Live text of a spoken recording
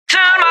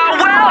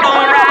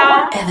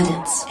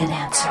Evidence and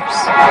Answers.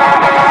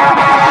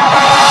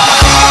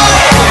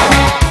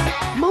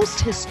 Most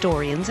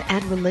historians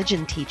and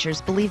religion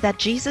teachers believe that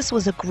Jesus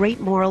was a great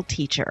moral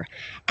teacher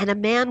and a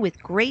man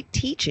with great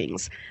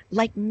teachings,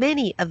 like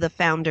many of the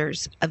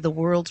founders of the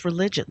world's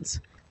religions.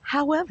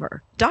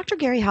 However, Dr.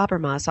 Gary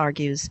Habermas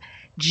argues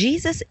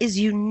Jesus is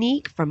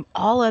unique from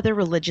all other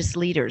religious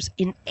leaders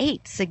in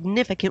 8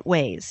 significant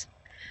ways.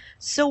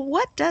 So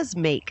what does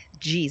make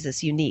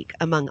Jesus unique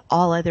among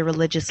all other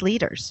religious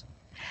leaders?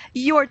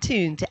 You're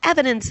tuned to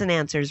Evidence and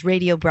Answers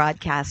radio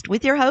broadcast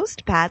with your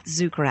host, Pat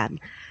Zukeran.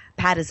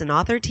 Pat is an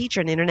author,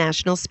 teacher, and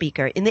international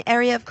speaker in the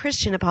area of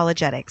Christian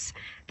apologetics,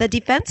 the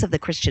defense of the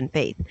Christian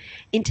faith.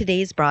 In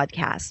today's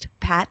broadcast,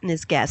 Pat and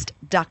his guest,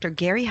 Dr.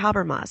 Gary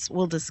Habermas,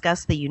 will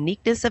discuss the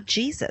uniqueness of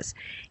Jesus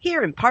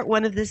here in part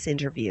 1 of this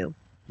interview.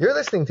 You're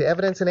listening to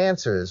Evidence and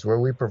Answers, where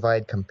we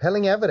provide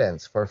compelling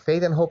evidence for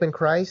faith and hope in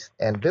Christ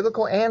and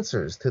biblical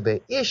answers to the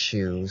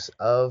issues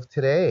of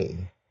today.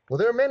 Well,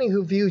 there are many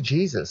who view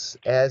Jesus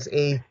as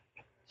a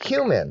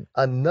human,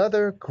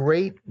 another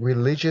great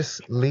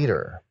religious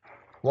leader.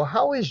 Well,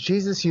 how is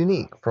Jesus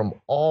unique from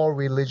all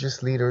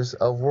religious leaders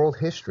of world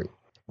history?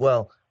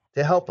 Well,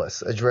 to help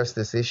us address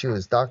this issue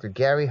is Dr.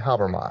 Gary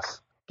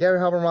Habermas. Gary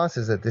Habermas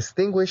is a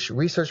distinguished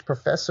research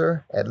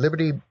professor at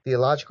Liberty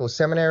Theological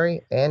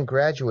Seminary and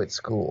Graduate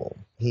School.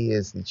 He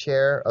is the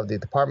chair of the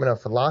Department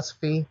of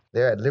Philosophy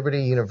there at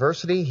Liberty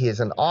University. He is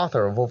an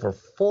author of over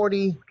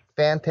 40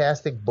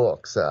 fantastic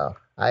books.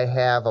 I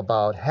have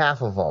about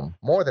half of them,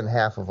 more than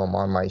half of them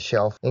on my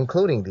shelf,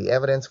 including The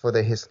Evidence for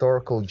the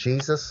Historical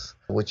Jesus,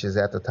 which is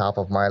at the top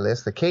of my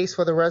list, The Case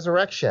for the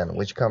Resurrection,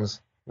 which comes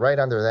right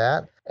under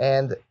that,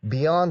 and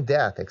Beyond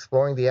Death,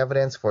 Exploring the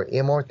Evidence for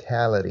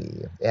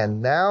Immortality.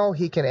 And now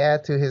he can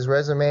add to his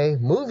resume,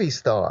 movie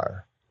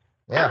star.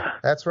 Yeah,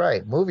 that's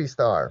right, movie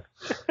star.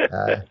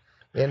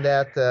 In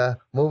that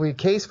movie,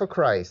 Case for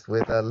Christ,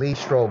 with Lee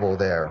Strobel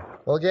there.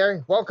 Well,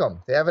 Gary,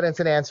 welcome to Evidence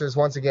and Answers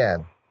once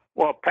again.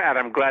 Well, Pat,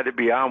 I'm glad to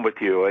be on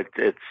with you.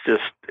 It's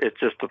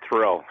just a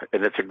thrill,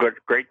 and it's a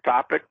great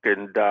topic,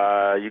 and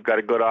you've got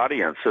a good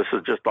audience. This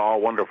is just all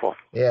wonderful.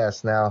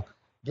 Yes. Now,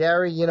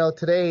 Gary,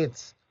 today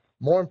it's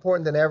more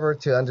important than ever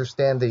to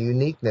understand the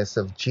uniqueness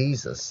of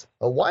Jesus.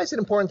 Why is it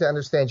important to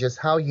understand just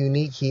how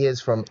unique he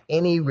is from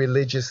any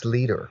religious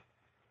leader?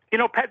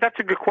 Pat, that's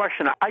a good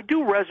question. I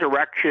do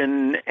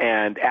resurrection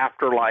and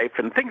afterlife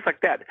and things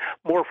like that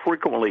more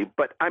frequently,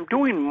 but I'm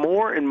doing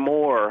more and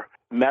more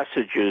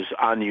messages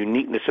on the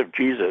uniqueness of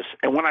Jesus.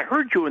 And when I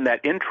heard you in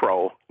that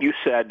intro, you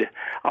said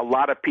a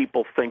lot of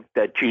people think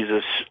that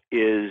Jesus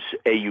is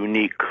a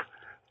unique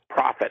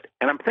prophet.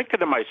 And I'm thinking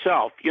to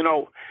myself,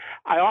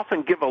 I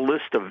often give a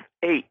list of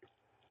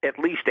at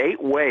least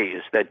eight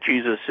ways that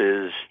Jesus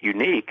is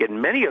unique,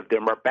 and many of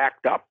them are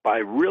backed up by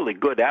really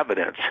good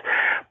evidence.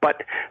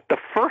 But the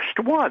first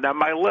one on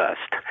my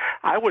list,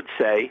 I would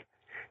say,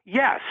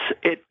 yes,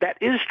 that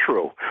is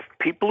true.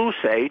 People who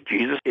say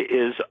Jesus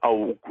is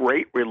a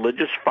great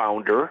religious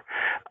founder,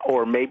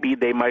 or maybe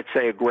they might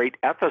say a great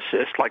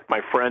ethicist, like my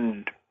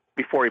friend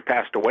before he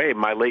passed away,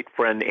 my late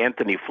friend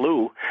Anthony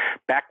Flew,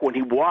 back when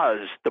he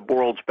was the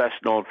world's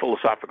best-known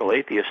philosophical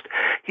atheist,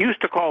 he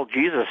used to call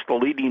Jesus the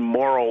leading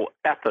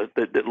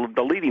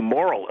the leading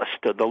moralist,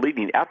 the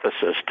leading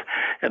ethicist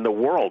in the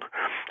world.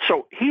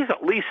 So he's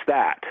at least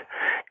that.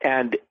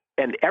 And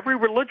every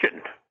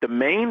religion, the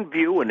main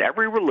view in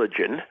every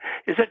religion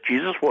is that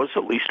Jesus was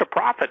at least a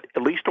prophet,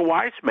 at least a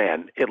wise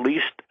man, at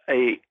least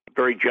a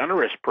very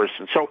generous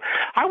person. So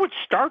I would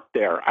start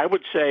there. I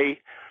would say,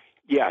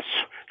 yes,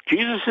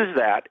 Jesus is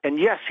that, and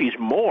yes, he's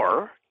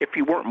more. If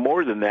he weren't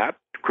more than that,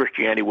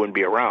 Christianity wouldn't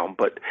be around.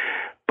 But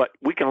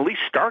we can at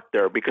least start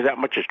there because that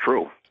much is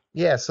true.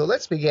 Yeah, so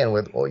let's begin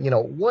with,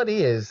 what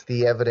is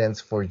the evidence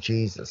for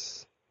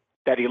Jesus?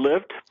 That he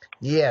lived?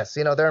 Yes,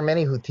 there are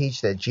many who teach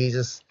that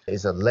Jesus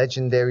is a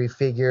legendary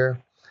figure.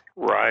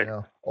 Right.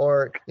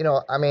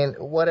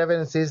 What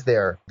evidence is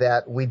there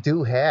that we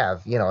do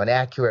have, an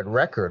accurate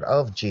record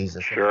of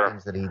Jesus and the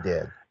things that he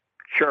did?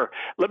 Sure.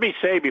 Let me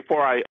say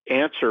before I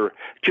answer,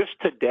 just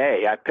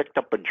today I picked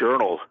up a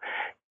journal,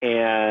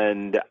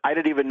 and I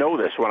didn't even know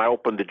this when I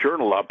opened the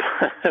journal up,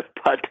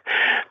 but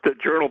the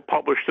journal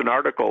published an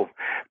article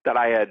that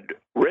I had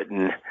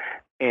written,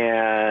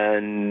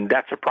 and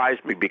that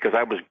surprised me because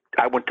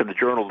I went to the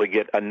journal to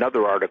get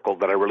another article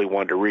that I really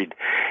wanted to read.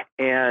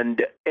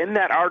 And in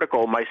that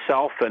article,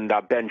 myself and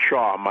Ben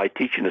Shaw, my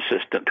teaching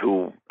assistant,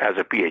 who has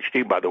a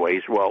PhD, by the way,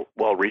 he's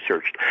well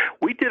researched,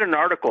 we did an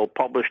article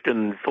published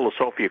in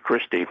Philosophia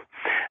Christi.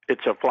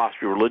 It's a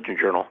philosophy religion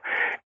journal.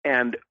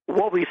 And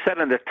what we said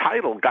in the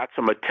title got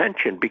some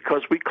attention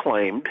because we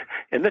claimed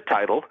in the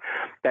title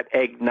that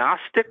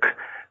agnostic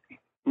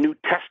New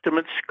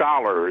Testament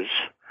scholars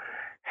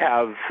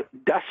have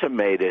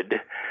decimated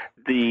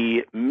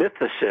the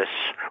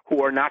mythicists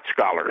who are not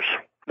scholars.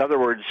 In other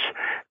words,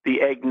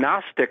 the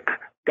agnostic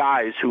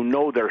guys who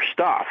know their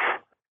stuff,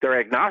 they're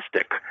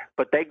agnostic,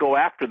 but they go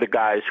after the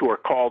guys who are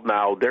called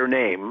now, their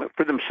name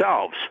for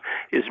themselves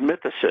is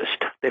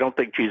mythicist. They don't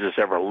think Jesus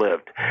ever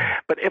lived.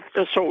 But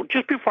so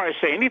just before I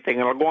say anything,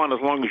 and I'll go on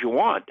as long as you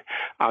want,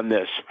 on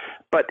this.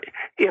 But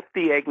if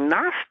the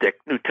agnostic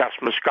New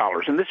Testament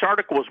scholars, and this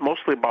article was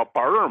mostly about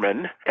Bart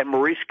Ehrman and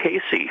Maurice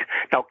Casey.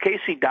 Now,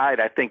 Casey died,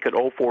 I think, in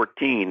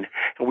 2014,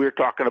 and we were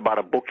talking about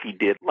a book he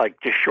did like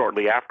just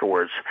shortly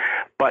afterwards.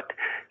 But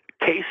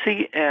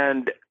Casey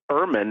and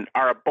Ehrman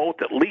are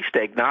both at least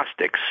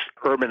agnostics.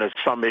 Ehrman has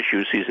some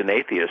issues. He's an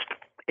atheist.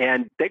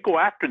 And they go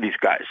after these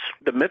guys,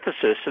 the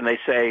mythicists, and they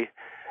say,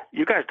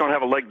 you guys don't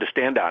have a leg to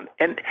stand on.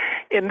 And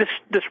in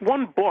this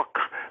one book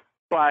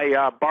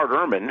by Bart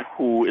Ehrman,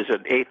 who is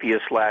an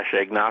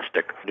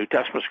atheist/agnostic New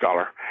Testament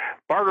scholar,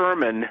 Bart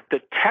Ehrman, the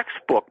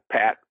textbook,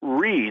 Pat,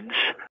 reads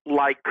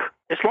like,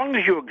 as long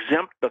as you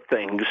exempt the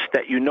things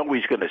that you know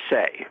he's going to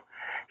say.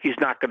 He's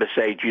not going to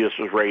say Jesus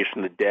was raised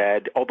from the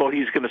dead, although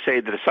he's going to say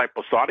the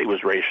disciples thought he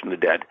was raised from the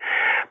dead.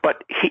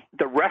 But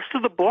the rest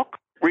of the book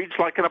reads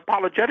like an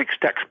apologetics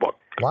textbook.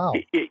 Wow.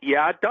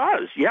 Yeah, it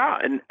does. Yeah.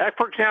 And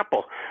for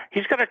example,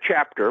 he's got a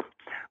chapter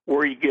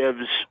where he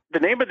gives, the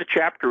name of the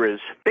chapter is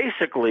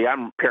basically,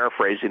 I'm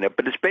paraphrasing it,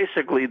 but it's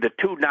basically the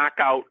two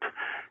knockout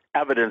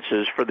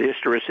evidences for the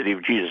historicity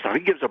of Jesus. Now, he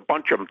gives a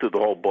bunch of them through the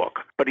whole book,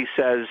 but he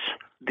says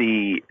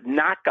the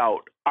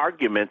knockout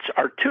arguments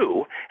are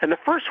two. And the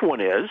first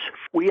one is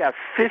we have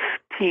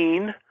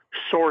 15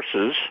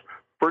 sources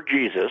for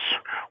Jesus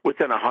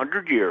within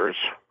 100 years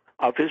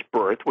of his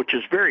birth, which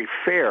is a very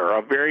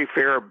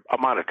fair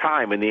amount of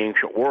time in the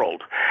ancient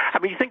world. I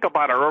mean, you think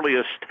about our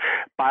earliest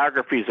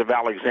biographies of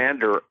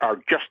Alexander are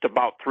just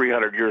about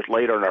 300 years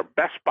later, and our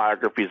best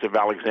biographies of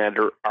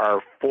Alexander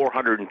are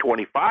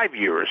 425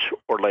 years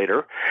or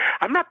later.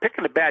 I'm not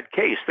picking a bad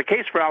case. The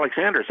case for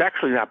Alexander is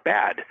actually not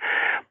bad.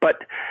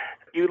 But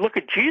you look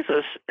at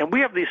Jesus, and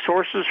we have these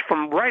sources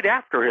from right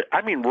after.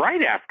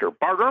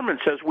 Bart Ehrman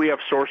says we have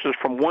sources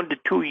from 1 to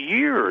 2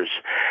 years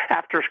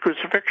after his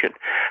crucifixion.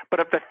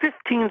 But of the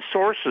 15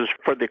 sources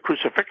for the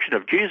crucifixion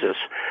of Jesus,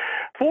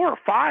 4 or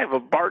 5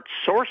 of Bart's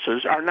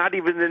sources are not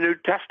even the New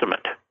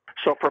Testament.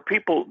 So for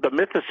people, the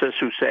mythicists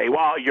who say,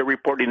 well, you're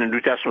reporting a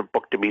New Testament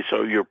book to me,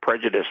 so you're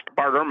prejudiced.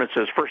 Bart Ehrman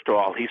says, first of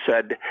all, he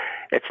said,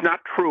 it's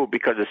not true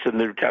because it's in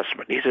the New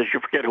Testament. He says,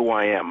 you forget who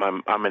I am.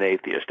 I'm an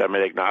atheist. I'm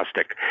an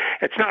agnostic.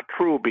 It's not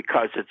true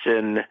because it's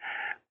in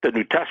the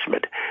New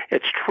Testament.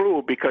 It's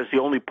true because the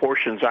only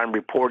portions I'm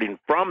reporting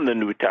from the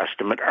New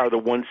Testament are the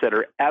ones that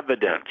are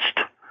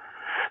evidenced.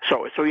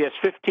 So he has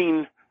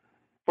 15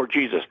 for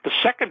Jesus. The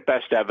second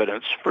best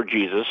evidence for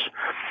Jesus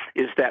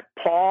is that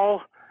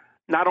Paul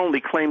not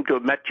only claimed to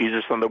have met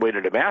Jesus on the way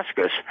to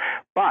Damascus,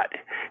 but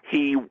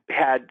he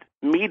had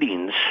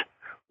meetings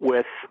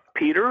with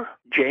Peter,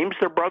 James,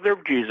 the brother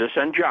of Jesus,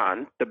 and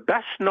John, the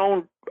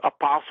best-known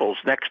apostles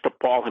next to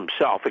Paul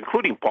himself,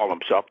 including Paul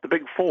himself, the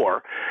big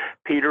four,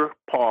 Peter,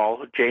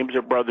 Paul, James,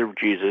 the brother of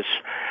Jesus,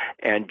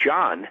 and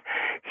John.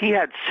 He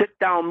had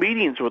sit-down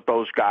meetings with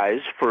those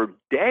guys for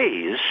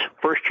days,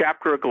 first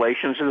chapter of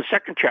Galatians and the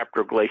second chapter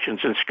of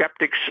Galatians, and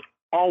skeptics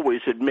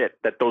always admit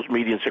that those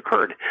meetings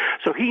occurred.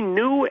 So he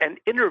knew and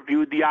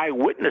interviewed the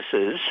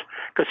eyewitnesses,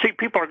 because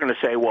people are going to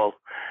say, well,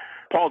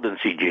 Paul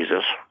didn't see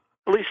Jesus,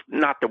 at least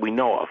not that we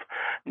know of.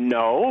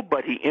 No,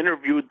 but he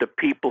interviewed the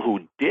people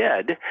who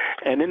did,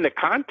 and in the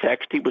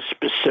context, he was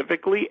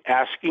specifically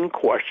asking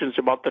questions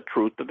about the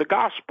truth of the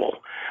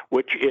gospel,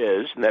 which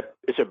is, and that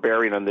is a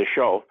bearing on this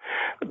show,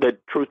 the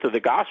truth of the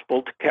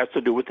gospel has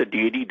to do with the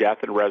deity,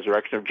 death, and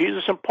resurrection of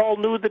Jesus, and Paul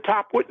knew the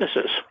top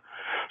witnesses.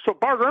 So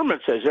Bart Ehrman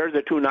says there's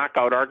the two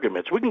knockout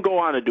arguments. We can go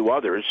on and do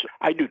others.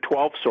 I do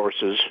 12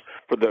 sources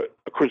for the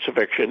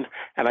crucifixion,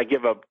 and I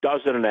give a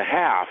dozen and a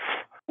half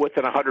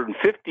within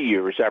 150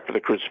 years after the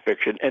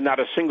crucifixion, and not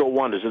a single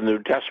one is in the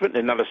New Testament,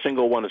 and not a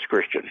single one is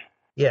Christian.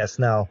 Yes,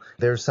 now,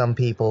 there's some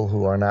people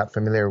who are not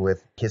familiar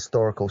with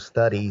historical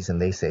studies,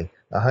 and they say,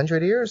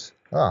 100 years?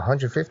 Oh,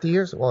 150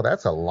 years? Well,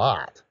 that's a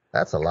lot.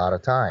 That's a lot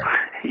of time.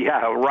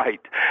 Yeah, right.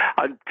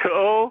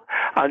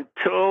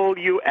 Until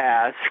you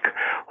ask,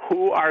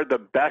 who are the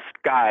best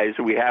guys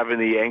we have in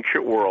the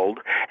ancient world,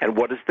 and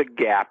what is the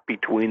gap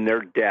between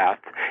their death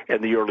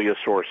and the earliest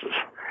sources?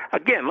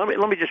 Again,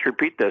 let me just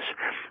repeat this.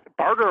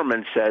 Bart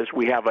Ehrman says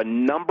we have a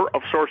number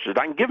of sources.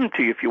 I can give them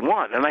to you if you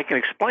want, and I can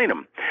explain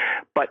them.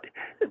 But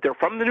they're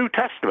from the New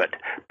Testament.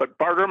 But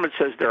Bart Ehrman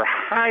says they're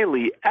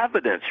highly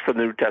evidenced from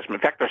the New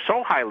Testament. In fact, they're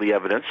so highly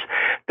evidenced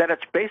that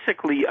it's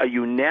basically a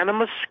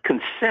unanimous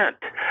consent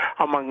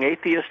among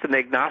atheist and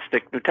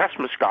agnostic New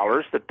Testament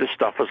scholars that this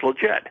stuff is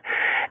legit.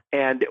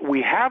 And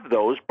we have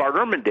those, Bart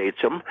Ehrman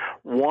dates them,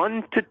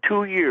 1 to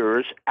 2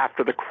 years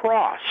after the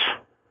cross.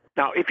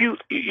 Now, if you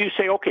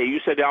say, okay, you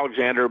said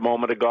Alexander a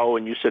moment ago,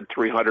 and you said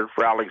 300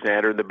 for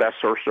Alexander, and the best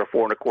sources are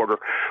 4.25.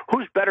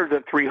 Who's better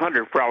than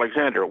 300 for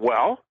Alexander?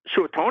 Well,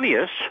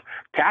 Suetonius,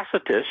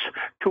 Tacitus,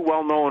 two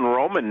well-known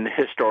Roman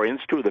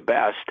historians, two of the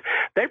best,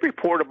 they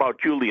report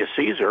about Julius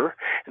Caesar,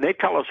 and they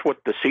tell us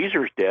what the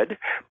Caesars did,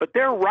 but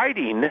they're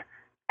writing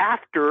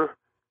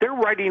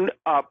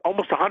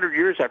almost 100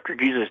 years after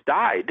Jesus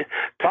died,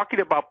 talking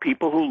about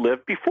people who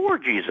lived before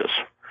Jesus.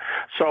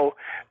 So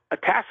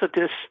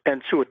Tacitus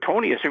and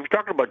Suetonius, if you're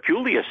talking about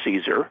Julius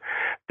Caesar,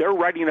 they're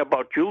writing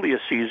about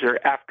Julius Caesar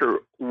after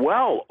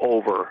well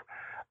over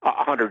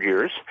 100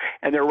 years,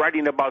 and they're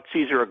writing about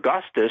Caesar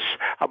Augustus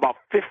about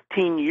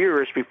 15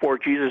 years before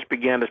Jesus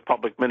began his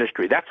public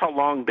ministry. That's how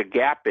long the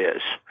gap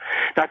is.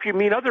 Now, if you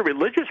mean other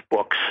religious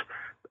books,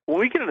 when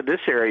we get into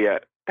this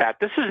area, Pat,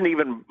 this isn't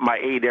even my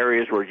 8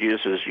 areas where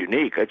Jesus is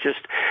unique. It's just,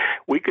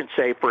 we can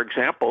say, for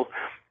example,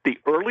 the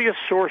earliest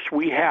source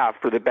we have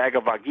for the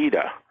Bhagavad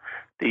Gita,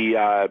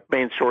 the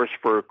main source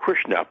for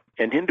Krishna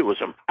and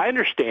Hinduism, I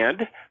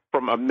understand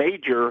from a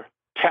major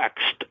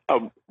text, a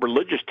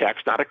religious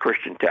text, not a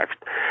Christian text,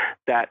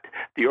 that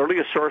the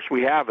earliest source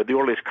we have, the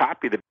earliest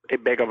copy of the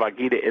Bhagavad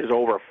Gita is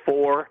over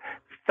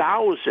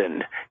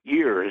 4,000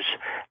 years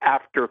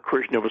after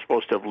Krishna was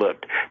supposed to have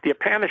lived. The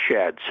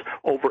Upanishads,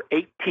 over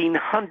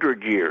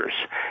 1,800 years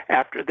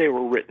after they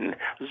were written.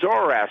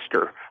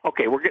 Zoroaster,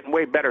 okay, we're getting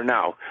way better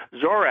now.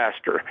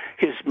 Zoroaster,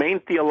 his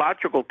main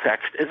theological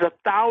text is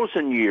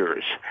 1,000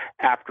 years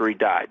after he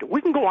died.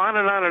 We can go on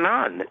and on and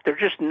on. There's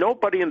just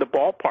nobody in the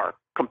ballpark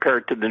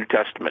compared to the New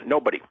Testament.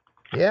 Nobody.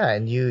 Yeah,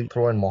 and you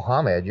throw in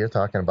Muhammad, you're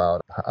talking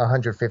about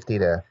 150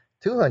 to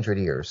 200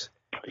 years.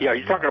 Yeah,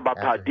 you're talking about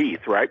the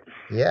Hadith, right?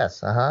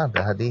 Yes,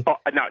 the Hadith. Oh,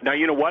 now,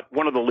 you know what?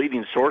 One of the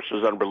leading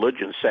sources on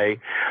religion say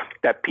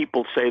that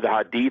people say the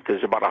Hadith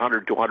is about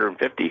 100 to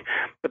 150.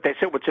 But they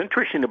say what's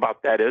interesting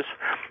about that is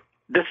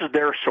this is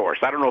their source.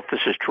 I don't know if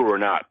this is true or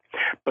not.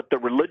 But the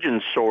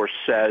religion source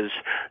says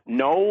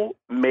no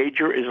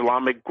major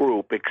Islamic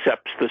group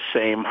accepts the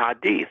same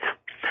Hadith.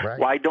 Right.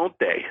 Why don't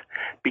they?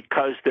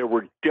 Because there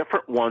were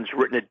different ones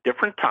written at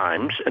different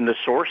times, and the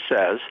source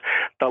says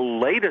the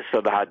latest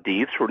of the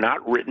hadiths were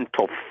not written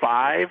till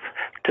 500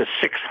 to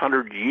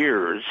 600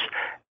 years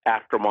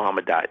after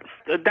Muhammad died.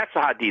 That's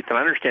a hadith, and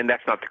I understand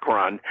that's not the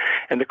Quran,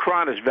 and the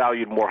Quran is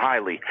valued more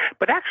highly.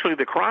 But actually,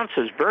 the Quran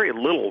says very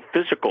little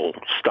physical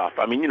stuff.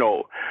 I mean,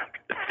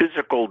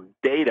 physical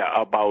data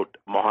about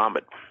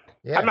Muhammad.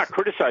 Yes. I'm not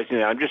criticizing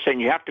that. I'm just saying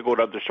you have to go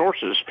to other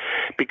sources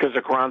because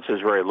the Quran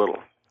says very little.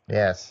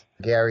 Yes.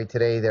 Gary,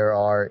 today there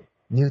are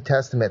New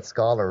Testament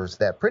scholars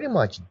that pretty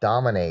much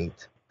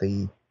dominate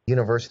the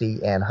university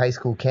and high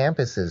school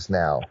campuses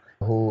now,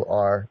 who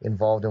are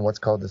involved in what's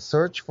called the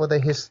search for the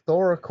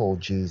historical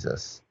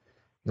Jesus.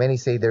 Many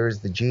say there is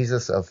the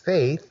Jesus of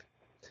faith,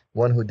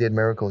 one who did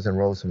miracles and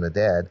rose from the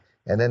dead,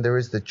 and then there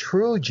is the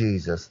true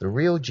Jesus, the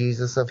real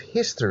Jesus of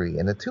history,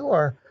 and the two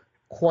are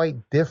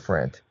quite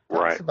different.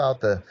 Right. Tell us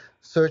about the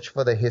search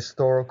for the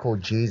historical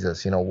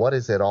Jesus. What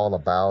is it all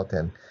about?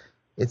 And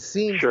it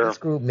seems This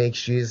group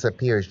makes Jesus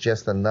appear as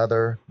just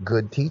another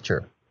good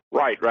teacher.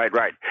 Right.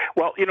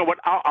 Well, you know what?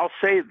 I'll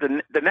say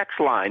the next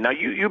line. Now,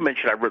 you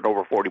mentioned I've written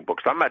over 40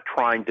 books. I'm not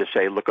trying to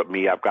say, look at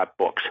me, I've got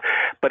books.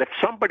 But if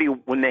somebody,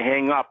 when they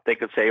hang up, they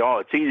could say, oh,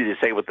 it's easy to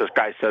say what this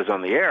guy says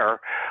on the air.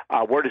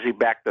 Where does he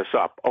back this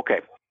up?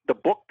 Okay. The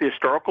book, The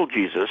Historical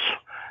Jesus,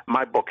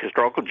 my book,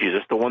 Historical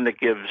Jesus, the one that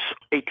gives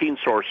 18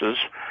 sources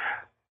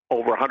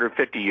over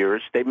 150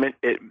 years,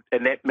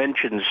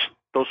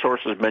 those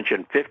sources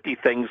mention 50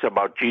 things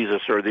about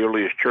Jesus or the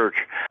earliest church,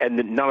 and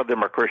none of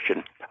them are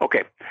Christian.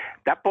 Okay,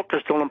 that book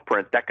is still in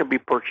print. That can be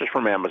purchased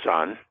from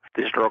Amazon,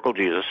 The Historical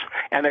Jesus.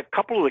 And a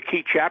couple of the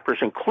key chapters,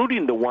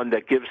 including the one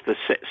that gives the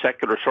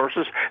secular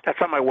sources,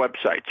 that's on my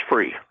website. It's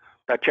free.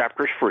 That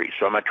chapter is free,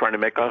 so I'm not trying to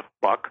make a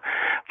buck.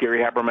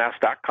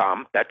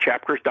 GaryHabermas.com. That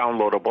chapter is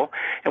downloadable.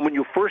 And when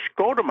you first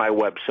go to my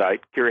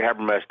website,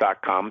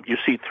 GaryHabermas.com, you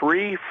see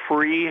 3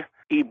 free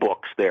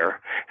ebooks there,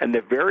 and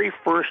the very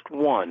first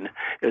one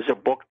is a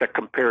book that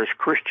compares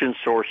Christian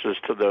sources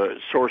to the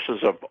sources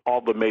of all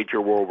the major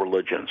world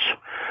religions.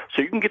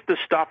 So you can get this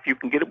stuff, you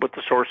can get it with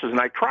the sources, and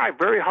I try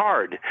very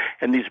hard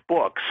in these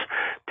books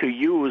to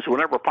use,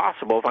 whenever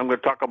possible, if I'm going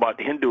to talk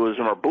about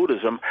Hinduism or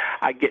Buddhism,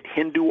 I get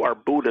Hindu or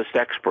Buddhist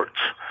experts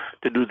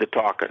to do the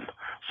talking.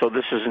 So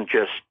this isn't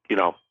just,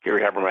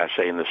 Gary Habermas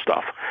saying this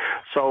stuff.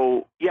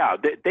 So, yeah,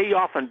 they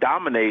often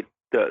dominate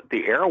the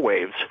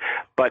airwaves,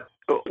 but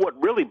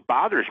what really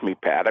bothers me,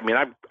 Pat, I mean,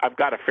 I've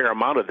got a fair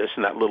amount of this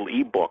in that little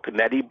ebook, and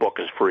that ebook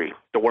is free.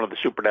 The one of the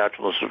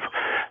supernaturalists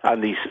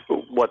on these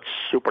what's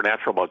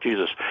supernatural about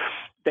Jesus.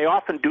 They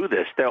often do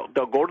this. They'll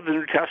go to the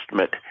New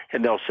Testament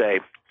and they'll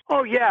say,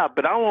 oh, yeah,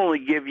 but I'll only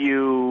give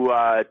you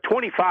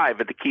 25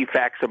 of the key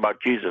facts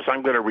about Jesus.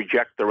 I'm going to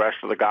reject the rest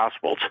of the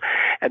Gospels.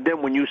 And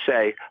then when you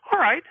say, all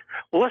right,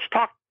 well, let's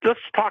talk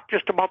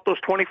just about those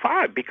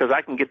 25, because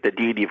I can get the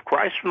deity of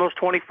Christ from those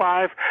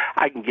 25.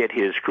 I can get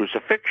his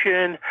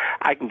crucifixion.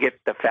 I can get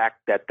the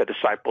fact that the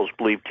disciples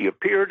believed he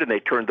appeared and they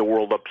turned the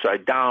world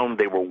upside down.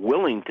 They were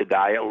willing to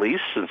die at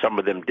least, and some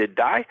of them did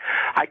die.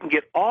 I can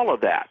get all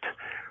of that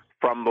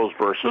from those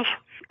verses.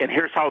 And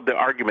here's how the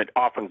argument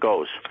often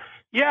goes.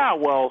 Yeah,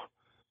 well,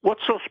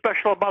 what's so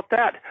special about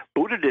that?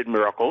 Buddha did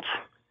miracles.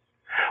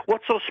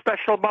 What's so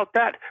special about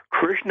that?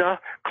 Krishna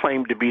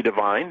claimed to be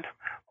divine.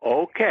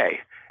 Okay.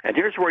 And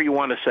here's where you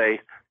want to say,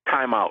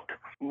 time out.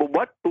 But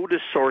what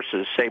Buddhist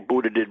sources say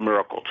Buddha did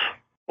miracles?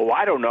 Oh,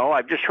 I don't know.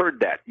 I've just heard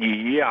that.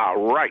 Yeah,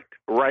 right.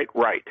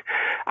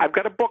 I've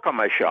got a book on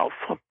my shelf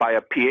by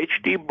a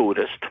PhD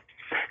Buddhist.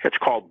 It's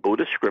called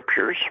Buddhist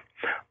Scriptures.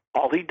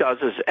 All he does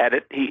is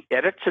edit. He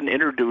edits and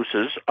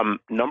introduces a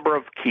number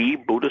of key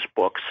Buddhist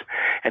books.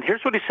 And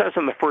here's what he says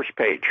on the first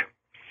page.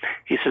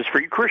 He says,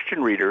 for you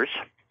Christian readers,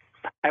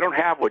 I don't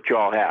have what you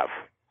all have.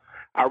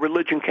 Our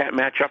religion can't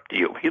match up to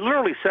you. He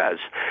literally says,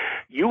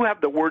 you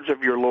have the words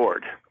of your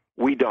Lord.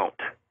 We don't.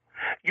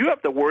 You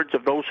have the words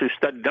of those who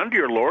studied under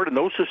your Lord and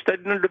those who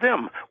studied under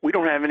them. We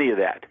don't have any of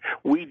that.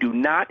 We do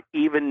not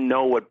even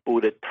know what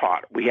Buddha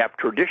taught. We have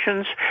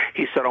traditions.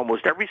 He said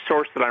almost every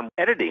source that I'm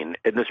editing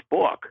in this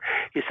book,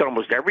 he said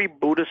almost every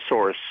Buddhist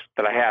source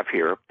that I have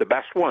here, the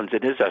best ones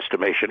in his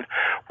estimation,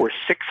 were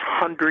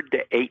 600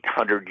 to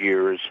 800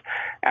 years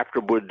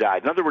after Buddha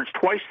died. In other words,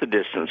 twice the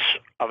distance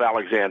of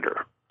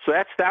Alexander. So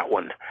that's that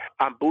one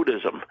on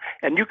Buddhism.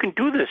 And you can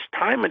do this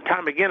time and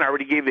time again. I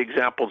already gave the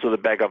examples of the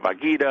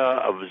Bhagavad Gita,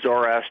 of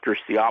Zoroaster's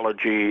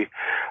theology.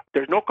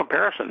 There's no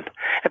comparison.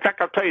 In fact,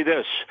 I'll tell you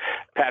this,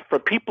 Pat, for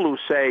people who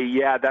say,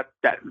 yeah, that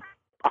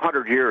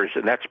 100 years,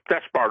 and that's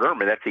Bart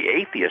Ehrman, that's the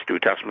atheist New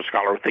Testament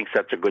scholar who thinks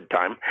that's a good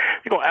time.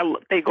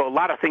 They go, a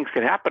lot of things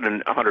can happen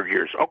in 100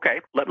 years. Okay,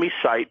 let me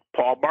cite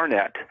Paul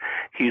Barnett.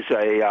 He's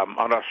an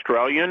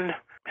Australian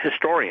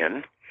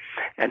historian.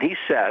 And he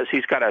says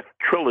he's got a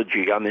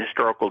trilogy on the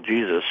historical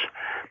Jesus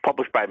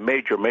published by a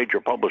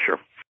major publisher.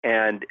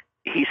 And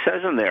he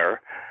says in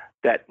there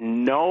that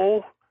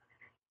no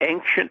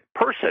ancient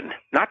person,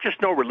 not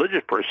just no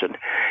religious person,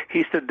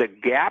 he said the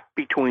gap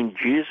between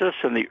Jesus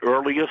and the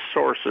earliest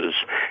sources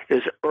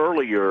is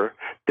earlier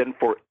than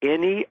for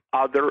any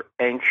other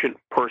ancient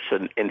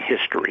person in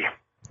history.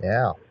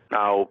 Yeah.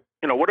 Now,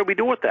 what do we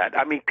do with that?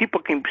 I mean,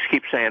 people can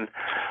keep saying,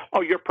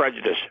 oh, you're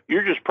prejudiced.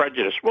 You're just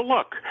prejudiced. Well,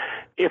 look,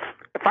 if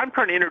I'm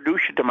trying to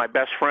introduce you to my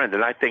best friend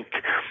and I think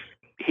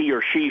he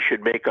or she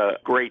should make a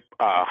great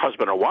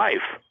husband or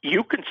wife,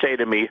 you can say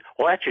to me,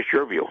 well, that's just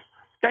your view.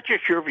 That's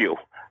just your view.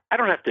 I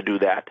don't have to do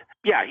that.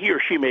 Yeah, he or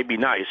she may be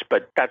nice,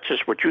 but that's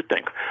just what you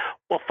think.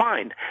 Well,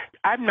 fine.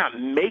 I'm not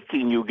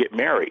making you get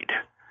married.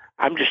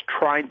 I'm just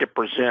trying to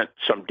present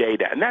some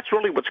data. And that's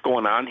really what's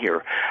going on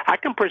here. I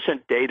can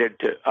present data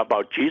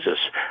about Jesus.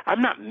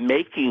 I'm not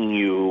making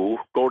you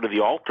go to the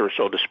altar,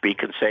 so to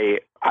speak, and say,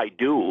 I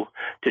do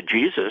to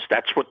Jesus.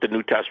 That's what the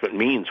New Testament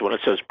means when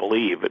it says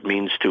believe. It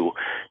means to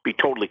be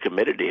totally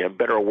committed to him,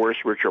 better or worse,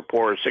 rich or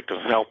poor, sickness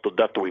and health, till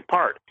death do we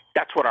part.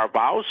 That's what our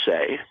vows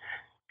say.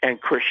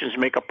 And Christians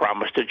make a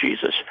promise to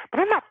Jesus.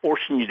 But I'm not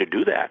forcing you to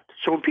do that.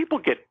 So when people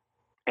get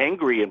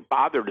angry and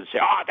bothered and say,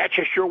 oh, that's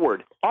just your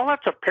word. All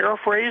that's a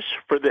paraphrase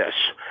for this.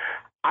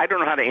 I don't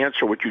know how to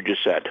answer what you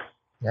just said.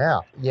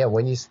 Yeah.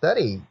 When you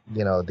study,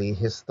 the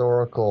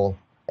historical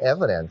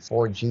evidence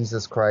for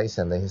Jesus Christ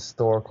and the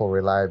historical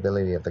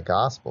reliability of the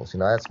Gospels,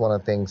 that's one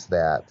of the things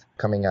that,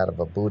 coming out of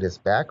a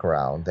Buddhist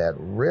background, that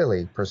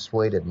really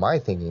persuaded my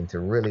thinking to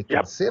really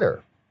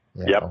consider,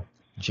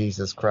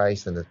 Jesus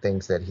Christ and the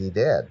things that he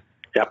did.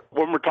 Yep.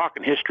 When we're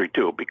talking history,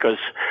 too, because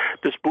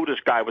this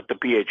Buddhist guy with the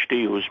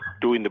PhD who's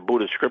doing the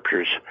Buddhist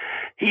scriptures,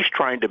 he's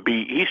trying to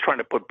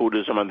put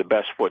Buddhism on the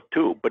best foot,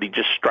 too, but he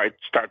just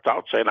starts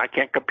out saying, I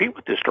can't compete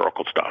with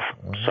historical stuff.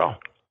 Mm-hmm. So.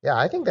 Yeah,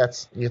 I think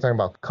you're talking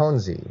about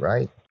Konzi,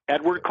 right?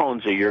 Edward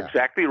Konzi, you're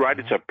exactly right.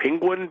 It's a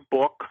Penguin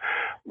book,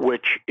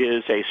 which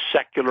is a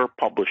secular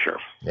publisher.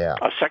 Yeah.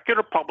 A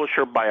secular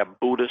publisher by a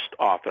Buddhist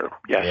author.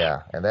 Yes.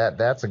 Yeah, and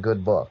that's a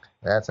good book.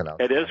 That's an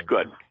It is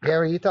good.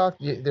 Gary,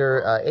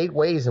 there are 8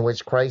 ways in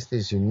which Christ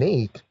is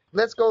unique.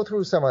 Let's go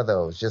through some of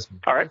those. Just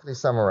briefly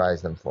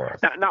summarize them for us.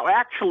 Now,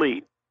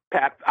 actually,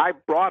 Pat, I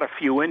brought a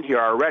few in here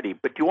already,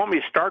 but do you want me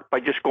to start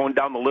by just going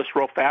down the list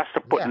real fast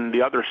and putting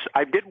the others?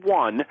 I did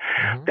one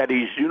that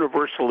is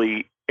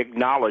universally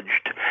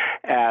acknowledged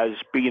as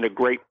being a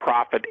great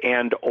prophet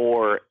and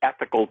or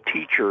ethical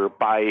teacher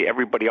by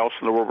everybody else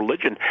in the world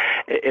religion.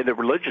 In the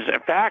religions, in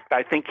fact,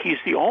 I think he's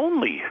the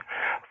only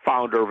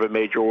founder of a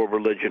major world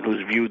religion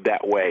who's viewed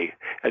that way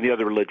in the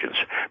other religions.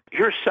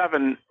 Here's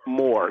 7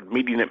 more,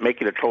 making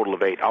a total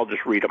of 8. I'll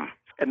just read them.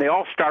 And they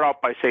all start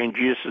out by saying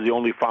Jesus is the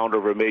only founder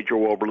of a major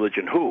world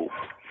religion. Who?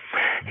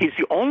 He's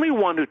the only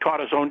one who taught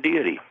his own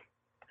deity.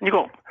 And you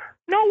go,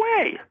 no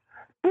way.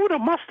 Buddha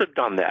must have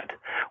done that.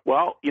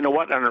 Well, you know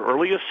what? On the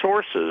earliest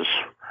sources,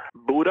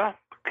 Buddha,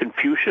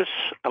 Confucius,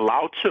 and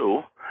Lao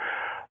Tzu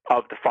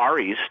of the Far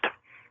East,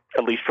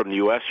 at least from the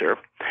U.S. here,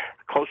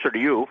 closer to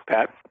you,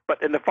 Pat,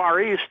 but in the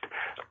Far East,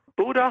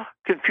 Buddha,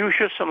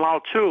 Confucius, and Lao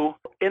Tzu,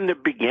 in the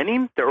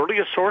beginning, the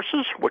earliest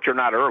sources, which are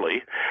not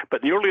early,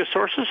 but the earliest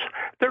sources,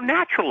 they're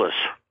naturalists.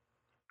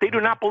 They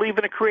do not believe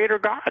in a creator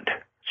God.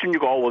 So you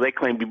go, oh, well, they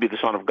claim to be the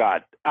son of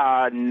God.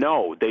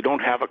 No, they don't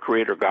have a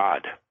creator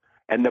God.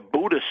 And the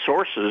Buddhist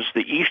sources,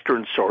 the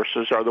Eastern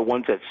sources, are the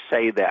ones that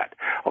say that.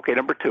 Okay,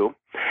 number 2,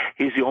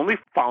 he's the only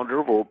founder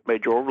of a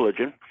major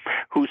religion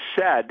who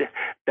said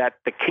that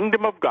the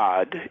kingdom of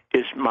God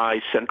is my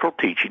central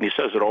teaching. He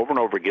says it over and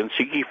over again,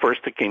 seek ye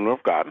first the kingdom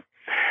of God.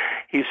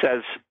 He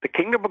says the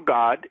kingdom of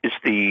God is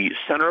the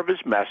center of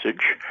his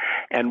message,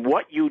 and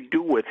what you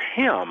do with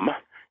him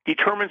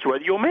determines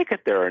whether you'll make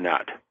it there or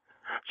not.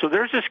 So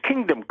there's this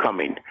kingdom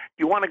coming.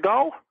 You want to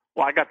go?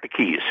 Well, I got the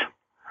keys.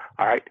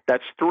 All right,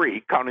 that's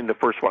 3, counting the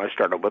first one I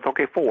started with.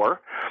 Okay,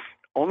 4.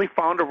 only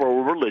founder of a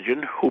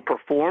religion who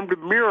performed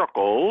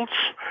miracles,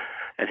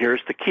 and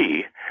here's the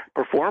key,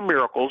 performed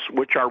miracles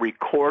which are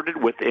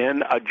recorded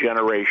within a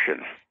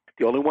generation.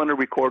 The only one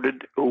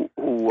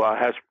who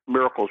has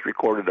miracles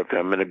recorded of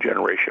him in a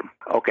generation.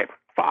 Okay,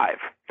 5.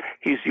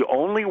 He's the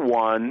only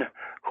one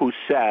who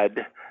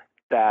said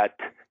that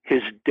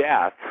his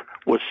death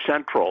was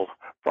central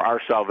for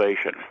our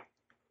salvation.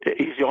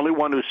 He's the only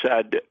one who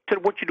said,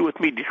 what you do with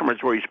me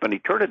determines where you spend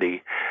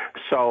eternity.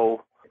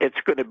 So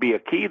it's going to be a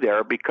key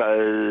there,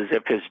 because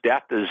if his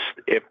death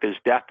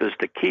is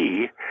the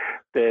key,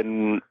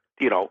 then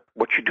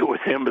what you do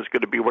with him is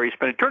going to be where you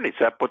spend eternity.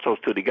 So that puts those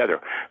two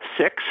together.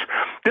 6,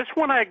 this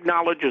one I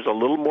acknowledge is a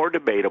little more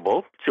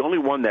debatable. It's the only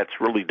one that's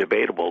really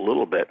debatable a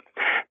little bit.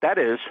 That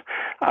is,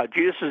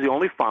 Jesus is the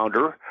only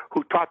founder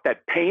who taught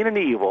that pain and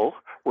evil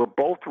were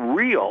both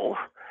real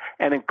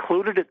and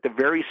included at the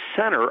very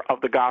center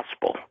of the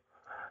gospel.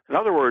 In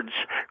other words,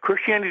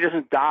 Christianity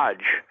doesn't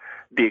dodge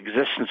the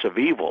existence of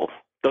evil,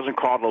 doesn't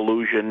call it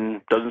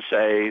illusion, doesn't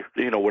say,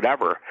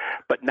 whatever.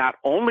 But not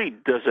only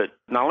does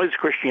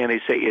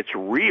Christianity say it's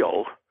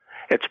real,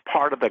 it's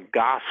part of the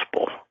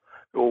gospel.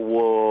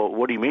 Well,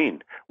 what do you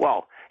mean?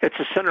 Well, it's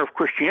the center of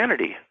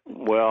Christianity.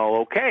 Well,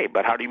 okay,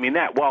 but how do you mean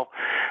that? Well,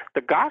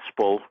 the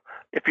gospel,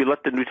 if you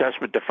let the New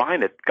Testament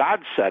define it,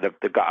 God's side of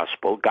the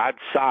gospel, God's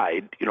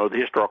side, the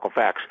historical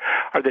facts,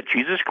 are that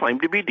Jesus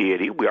claimed to be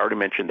deity. We already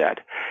mentioned that.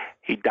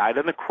 He died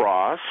on the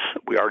cross.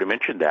 We already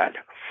mentioned that.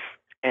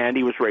 And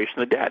he was raised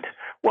from the dead.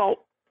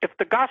 Well, if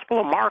the Gospel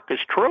of Mark is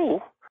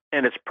true,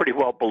 and it's pretty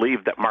well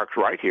believed that Mark's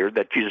right here,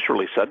 that Jesus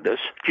really said this,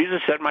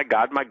 Jesus said, my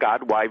God,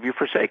 why have you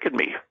forsaken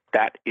me?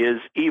 That is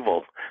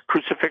evil.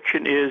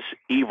 Crucifixion is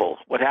evil.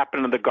 What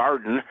happened in the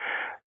garden,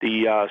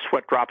 the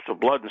sweat drops of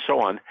blood and so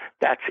on,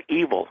 that's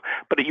evil.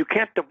 But you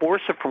can't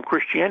divorce it from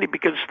Christianity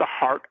because it's the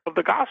heart of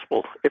the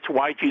gospel. It's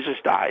why Jesus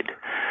died.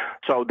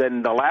 So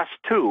then the last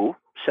two,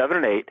 7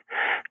 and 8,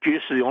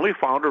 Jesus is the only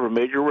founder of a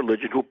major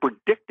religion who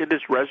predicted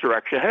his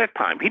resurrection ahead of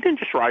time. He didn't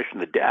just rise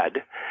from the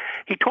dead.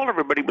 He told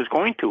everybody he was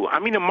going to. I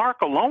mean, in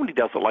Mark alone, he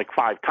does it like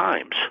 5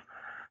 times.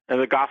 In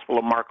the Gospel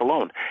of Mark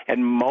alone.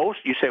 And most,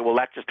 you say, well,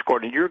 that's just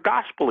according to your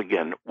gospel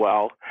again.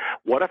 Well,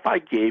 what if I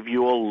gave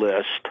you a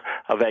list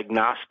of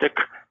agnostic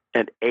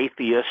and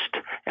atheist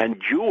and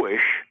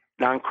Jewish,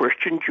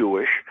 non-Christian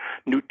Jewish,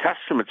 New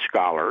Testament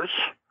scholars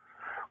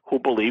who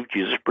believe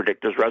Jesus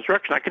predicted his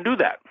resurrection? I can do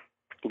that.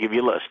 I'll give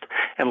you a list.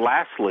 And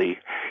lastly,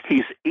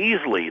 he's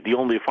easily the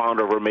only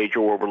founder of a major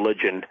world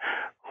religion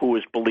who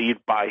is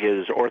believed by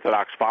his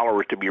Orthodox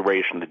followers to be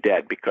raised from the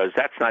dead, because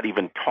that's not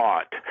even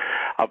taught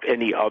of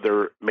any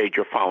other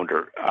major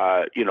founder.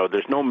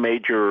 There's no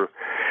major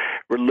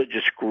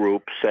religious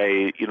group,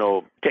 say,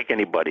 take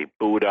anybody,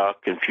 Buddha,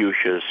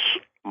 Confucius,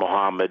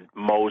 Muhammad,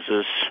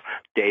 Moses,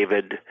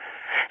 David.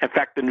 In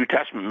fact, the New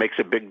Testament makes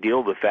a big deal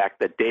of the fact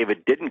that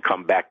David didn't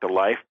come back to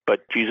life,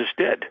 but Jesus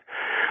did.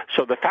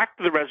 So the fact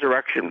of the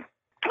resurrection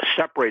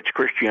separates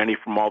Christianity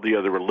from all the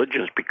other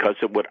religions, because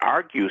it would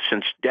argue,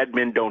 since dead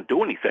men don't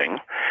do anything,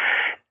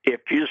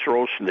 if Jesus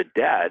rose from the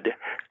dead,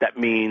 that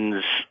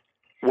means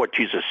what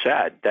Jesus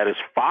said, that his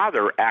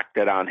Father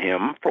acted on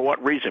him. For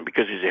what reason?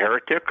 Because he's a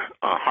heretic?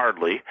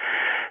 Hardly.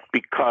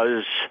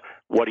 Because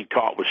what he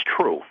taught was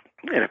true.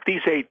 And if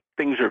these 8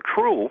 things are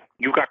true,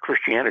 you've got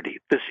Christianity.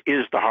 This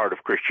is the heart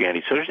of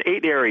Christianity. So there's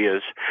 8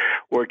 areas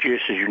where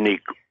Jesus is unique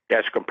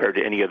as compared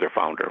to any other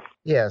founder.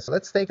 Yes,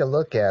 let's take a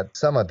look at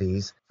some of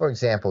these. For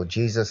example,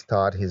 Jesus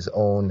taught his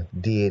own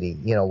deity.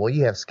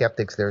 You have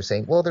skeptics there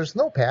saying, well, there's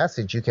no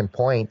passage you can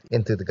point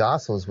into the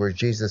Gospels where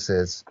Jesus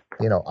says,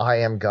 I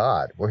am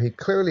God, where he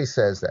clearly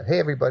says that, hey,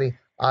 everybody,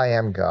 I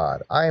am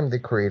God. I am the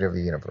creator of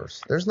the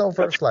universe. There's no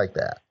verse like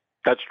that.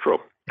 That's true.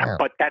 Yeah.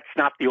 But that's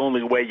not the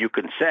only way you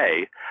can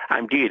say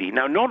I'm deity.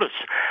 Now, notice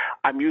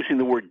I'm using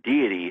the word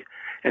deity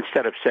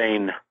instead of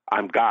saying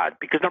I'm God,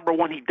 because number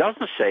one, he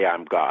doesn't say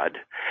I'm God.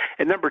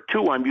 And number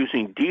two, I'm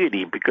using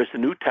deity because the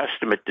New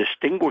Testament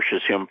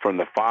distinguishes him from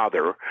the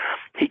Father.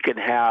 He can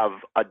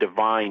have a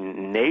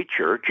divine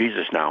nature,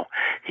 Jesus now,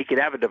 he can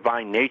have a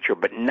divine nature,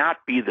 but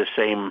not be the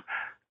same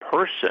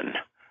person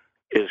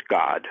as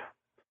God.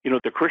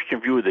 The Christian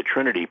view of the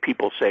Trinity,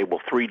 people say,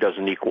 well, 3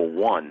 doesn't equal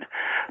 1.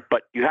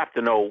 But you have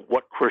to know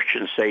what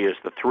Christians say is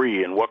the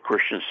 3 and what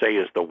Christians say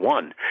is the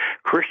 1.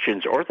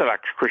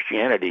 Orthodox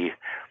Christianity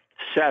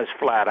says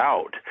flat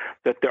out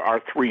that there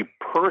are 3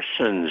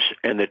 persons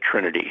in the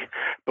Trinity,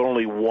 but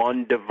only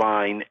one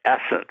divine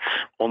essence,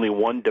 only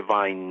one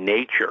divine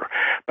nature.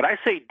 But I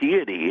say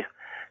deity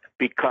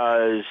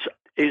because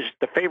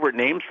the favorite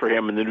names for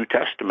him in the New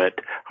Testament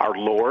are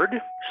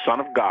Lord, Son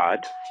of God,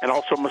 and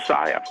also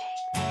Messiah.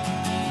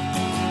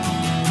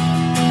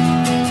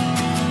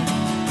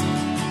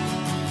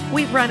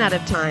 We've run out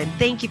of time.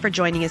 Thank you for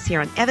joining us here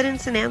on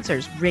Evidence and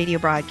Answers radio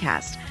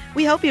broadcast.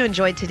 We hope you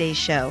enjoyed today's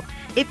show.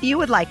 If you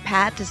would like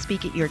Pat to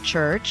speak at your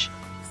church,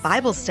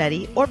 Bible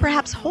study, or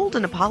perhaps hold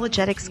an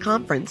apologetics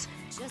conference,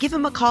 give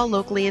him a call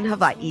locally in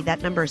Hawaii.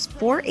 That number is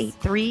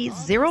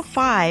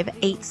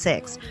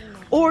 483-0586.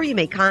 Or you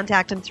may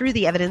contact him through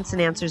the Evidence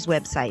and Answers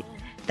website.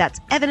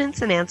 That's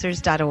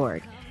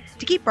evidenceandanswers.org.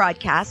 To keep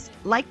broadcasts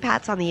like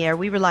Pat's on the air,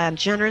 we rely on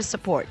generous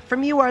support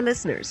from you, our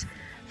listeners.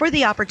 For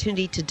the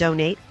opportunity to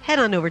donate, head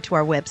on over to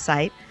our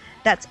website.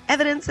 That's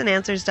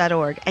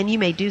evidenceandanswers.org, and you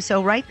may do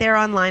so right there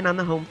online on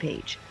the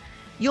homepage.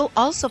 You'll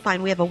also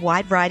find we have a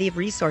wide variety of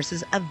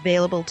resources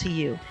available to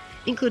you,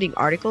 including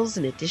articles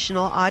and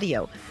additional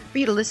audio for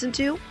you to listen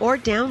to or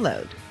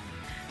download.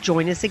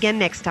 Join us again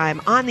next time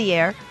on the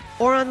air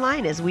or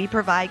online as we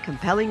provide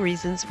compelling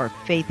reasons for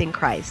faith in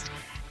Christ.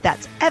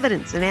 That's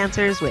Evidence and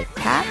Answers with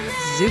Pat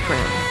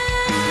Zucran.